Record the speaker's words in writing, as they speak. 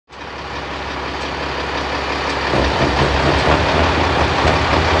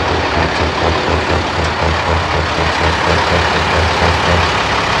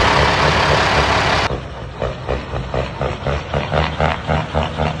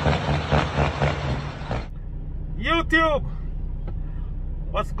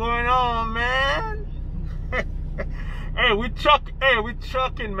What's going on, man? Hey, we trucking, man. We're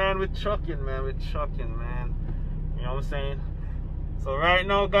trucking, man. You know what I'm saying? So right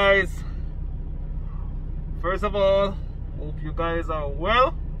now, guys, first of all, hope you guys are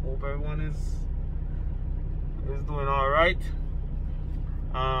well. Hope everyone is doing all right.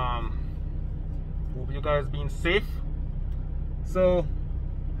 Hope you guys being safe. So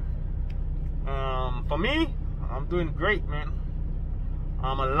for me, I'm doing great, man.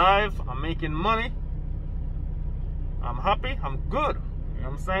 I'm alive, I'm making money, I'm happy, I'm good. You know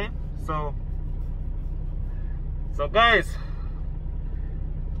what I'm saying? So guys,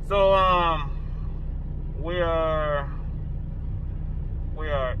 we are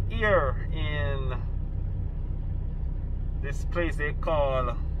here in this place they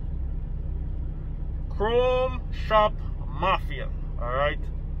call Chrome Shop Mafia. All right.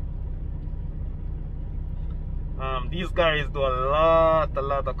 These guys do a lot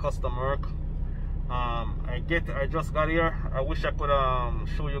of custom work. I just got here. I wish I could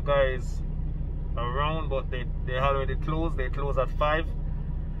show you guys around, but they already closed. They close at 5.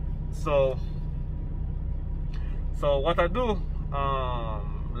 So what I do,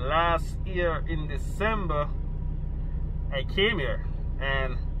 last year in December, I came here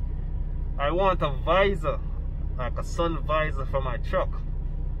and I want a visor, like a sun visor for my truck.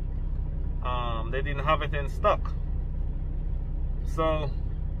 They didn't have it in stock, so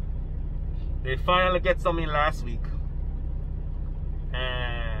they finally get some in last week,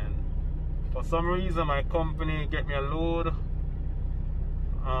 and for some reason my company get me a load.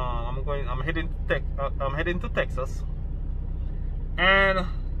 I'm heading to Texas, and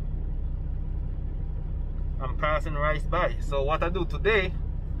I'm passing right by. So what I do today,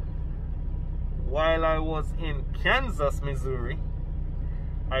 while I was in Kansas, Missouri,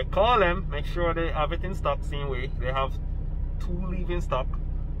 I call them, make sure they have it in stock. Same way they have 2 leaving stock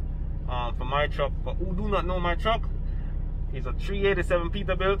for my truck. For who do not know my truck, it's a 387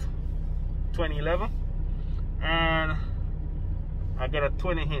 Peterbilt 2011, and I get a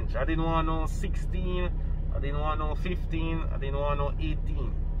 20 inch. I didn't want no 16, I didn't want no 15, I didn't want no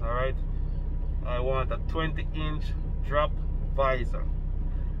 18. All right, I want a 20 inch drop visor.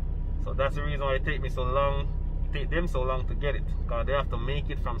 So that's the reason why it take them so long to get it, because they have to make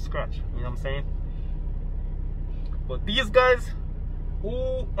it from scratch. You know what I'm saying? But these guys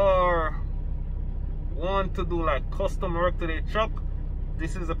who want to do like custom work to their truck,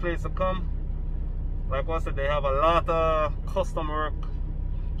 this is the place to come. Like I said, they have a lot of custom work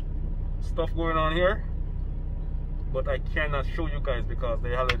stuff going on here, but I cannot show you guys because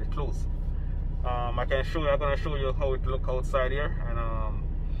they already closed. I'm gonna show you how it look outside here,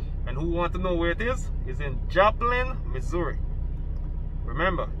 and who want to know where it is in Joplin, Missouri.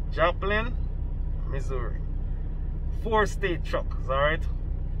 Remember, Joplin, Missouri. 4-state trucks, all right?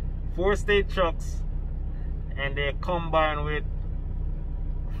 4-state trucks, and they combine with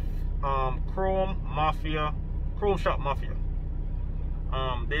Chrome Shop Mafia.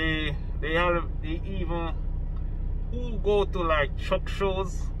 They even who go to like truck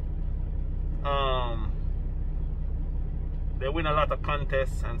shows. They win a lot of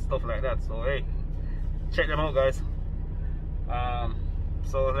contests and stuff like that. So hey, check them out, guys.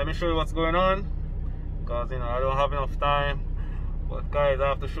 So let me show you what's going on, because you know I don't have enough time. But guys, I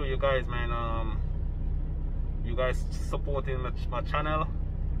have to show you guys, man. You guys supporting my channel,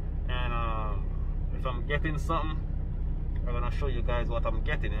 and if I'm getting something, I'm gonna show you guys what I'm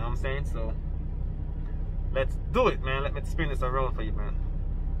getting. You know what I'm saying? So let's do it, man. Let me spin this around for you, man.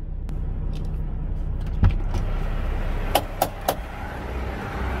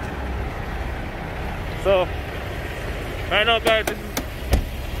 So right now, guys,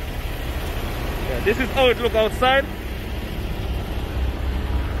 this is how it looks outside.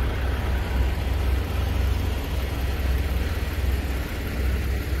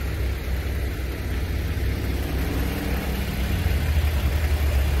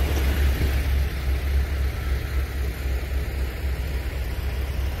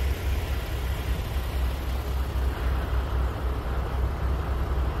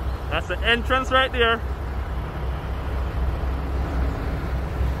 That's the entrance right there.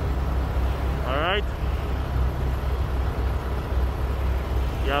 Alright.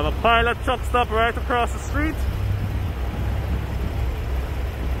 You have a pilot truck stop right across the street.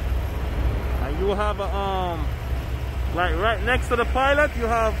 And you have a like right next to the pilot you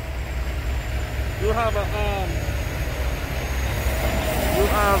have a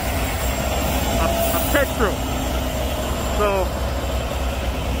petrol. So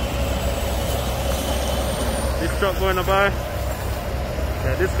this truck going to buy.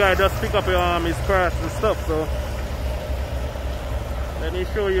 Yeah, this guy does pick up his parts and stuff, so let me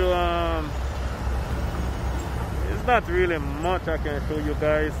show you. It's not really much I can show you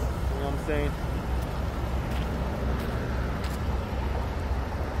guys. You know what I'm saying?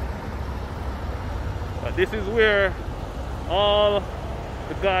 But this is where all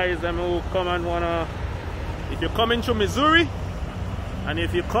the guys who come and wanna, if you're coming through Missouri and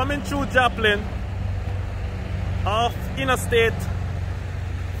if you're coming through Joplin off Interstate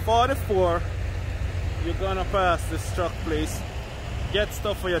 44, you're gonna pass this truck place, get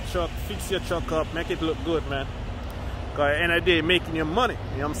stuff for your truck, fix your truck up, make it look good, man. Cause at the end of the day, making your money,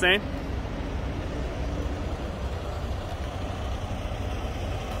 you know what I'm saying?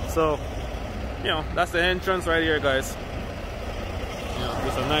 So, you know, that's the entrance right here, guys. You know,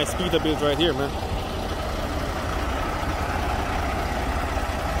 there's a nice Peterbilt right here, man.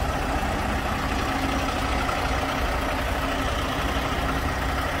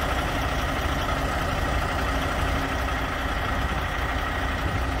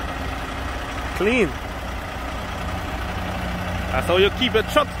 Clean. That's how you keep your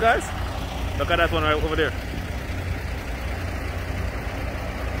trucks, guys. Look at that one right over there.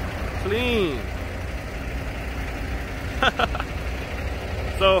 Clean.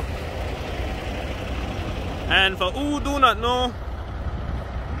 So, and for who do not know,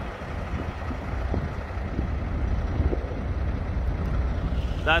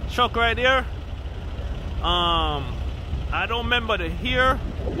 that truck right there, I don't remember the year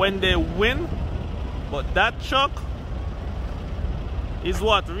when they win, but that truck is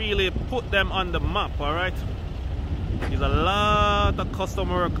what really put them on the map. All right, there's a lot of custom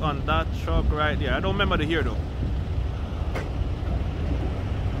work on that truck right there. I don't remember the year though,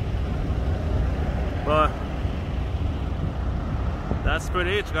 but that's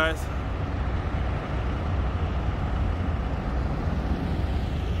pretty it, guys.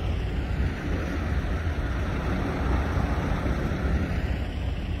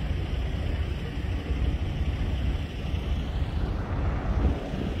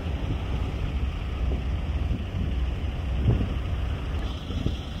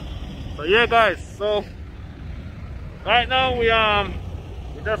 So yeah, guys, so right now we're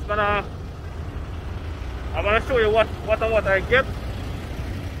just gonna, I'm gonna show you what I get,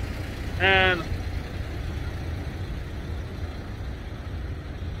 and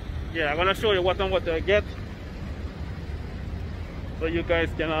yeah, I'm gonna show you what I get, so you guys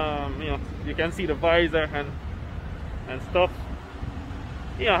can you know, you can see the visor and stuff.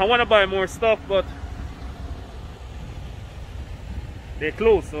 Yeah, I want to buy more stuff, but they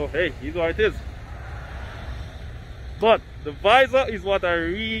close, so hey, here's what it is. But the visor is what I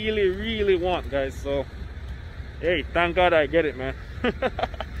really want, guys. So hey, thank God I get it, man.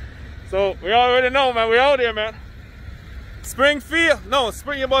 So we already know, man, we're out here, man. Springfield, no,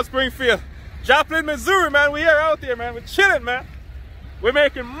 Springfield, Joplin, Missouri, man. We are out here, man. We're chilling, man. We're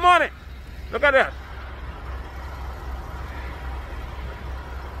making money. Look at that.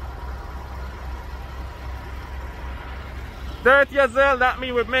 Dirty as hell, that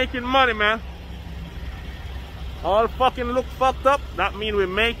mean we're making money, man. All fucking look fucked up, that mean we're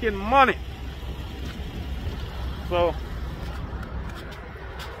making money. So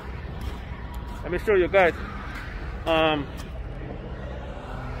let me show you guys.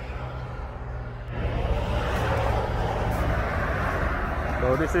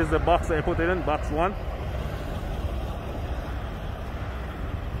 So this is the box I put it in, box 1.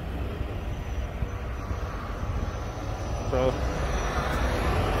 So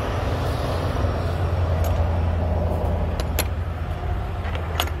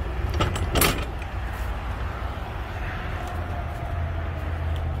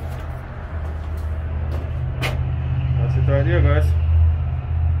that's it right here, guys.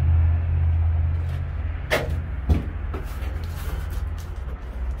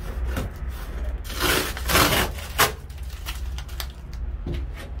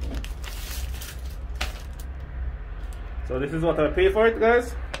 So this is what I pay for it,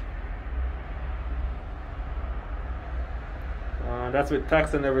 guys. That's with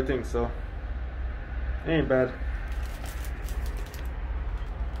tax and everything, so ain't bad.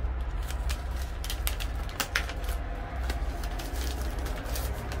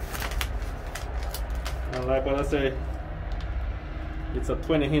 And like what I say, it's a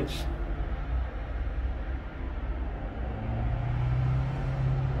 20-inch.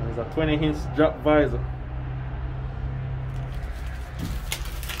 And it's a 20-inch drop visor.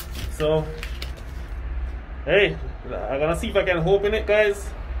 So, hey, I'm gonna see if I can open it, guys.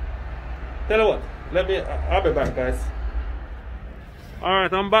 Tell you what, I'll be back, guys.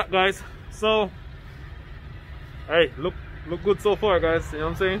 Alright, I'm back, guys. So, hey, look good so far, guys. You know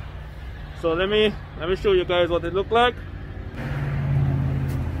what I'm saying? So let me show you guys what it look like.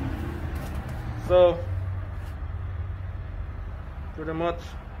 So pretty much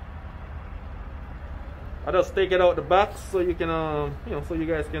I just take it out the back so you can you know, so you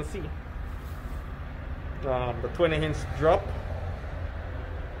guys can see the 20-inch drop.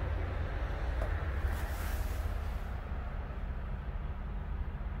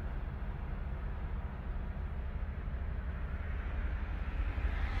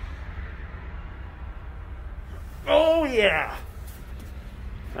 Oh yeah.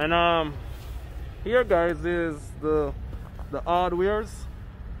 And here guys is the hardwares.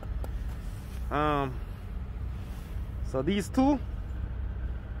 So these two,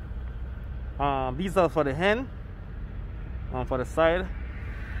 these are for the hen, for the side,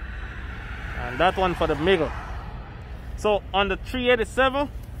 and that one for the middle. So on the 387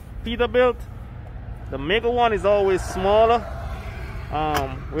 Peterbilt, the middle one is always smaller,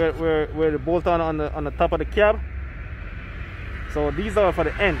 where the bolt on the top of the cab. So these are for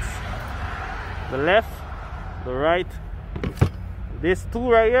the ends, the left, the right. This two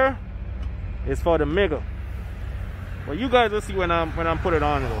right here is for the middle. But you guys will see when I'm put it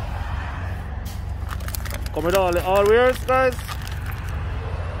on though. Come with all the hardwares, guys.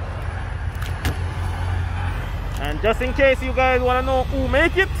 And just in case you guys want to know who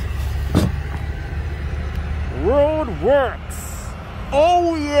make it, Roadworks.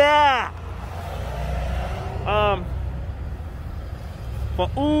 Oh yeah. For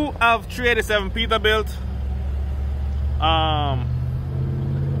who have 387 Peterbilt,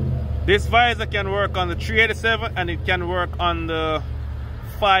 this visor can work on the 387 and it can work on the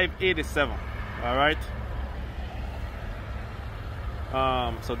 587. All right.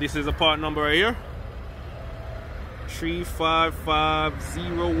 So this is a part number right here,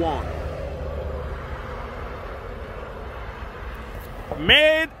 35501.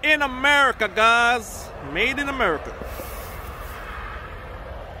 Made in America, guys. Made in America.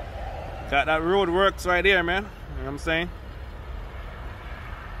 Got that Roadworks right there, man. You know what I'm saying?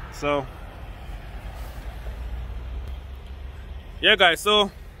 So yeah guys, so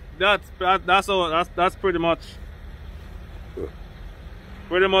that's pretty much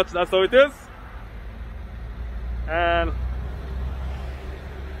that's how it is. And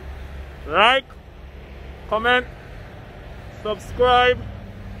like, comment, subscribe,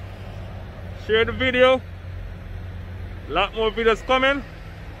 share the video. A lot more videos coming.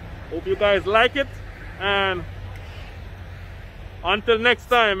 Hope you guys like it, and until next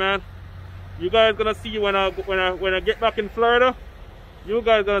time, man. You guys gonna see when I get back in Florida. You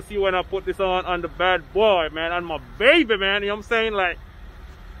guys gonna see when I put this on the bad boy, man, on my baby, man. You know what I'm saying? Like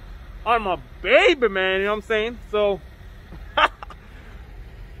on my baby, man. You know what I'm saying? So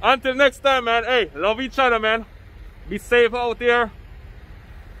until next time, man. Hey, love each other, man. Be safe out there.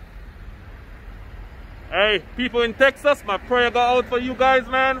 Hey, people in Texas, my prayer go out for you guys,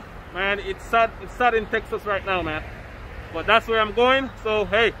 man. Man, it's sad in Texas right now, man. But that's where I'm going. So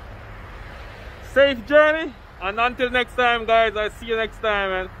hey, safe journey, and until next time, guys. I see you next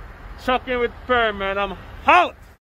time, man. Chucking with Perm, man. I'm out.